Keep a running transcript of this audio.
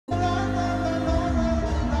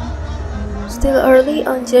Still early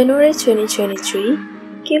on January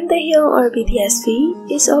 2023, Kim Taehyung or BTS V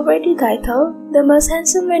is already titled the most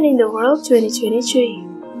handsome man in the world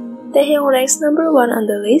 2023. Taehyung ranks number 1 on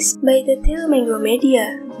the list by the Teal Mango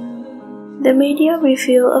media. The media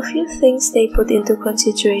reveal a few things they put into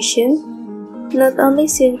consideration, not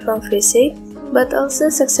only seen from physique, but also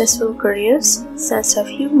successful careers, sense of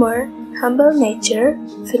humor, humble nature,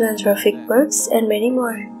 philanthropic works, and many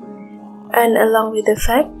more. And along with the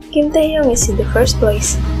fact, Kim Taehyung is in the first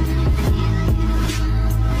place.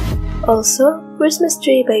 Also,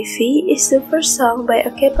 ChristmasTree by V is the first song by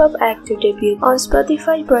a K-pop act to debut on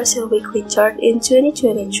Spotify Brazil Weekly Chart in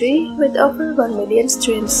 2023 with over 1 million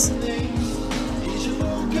streams.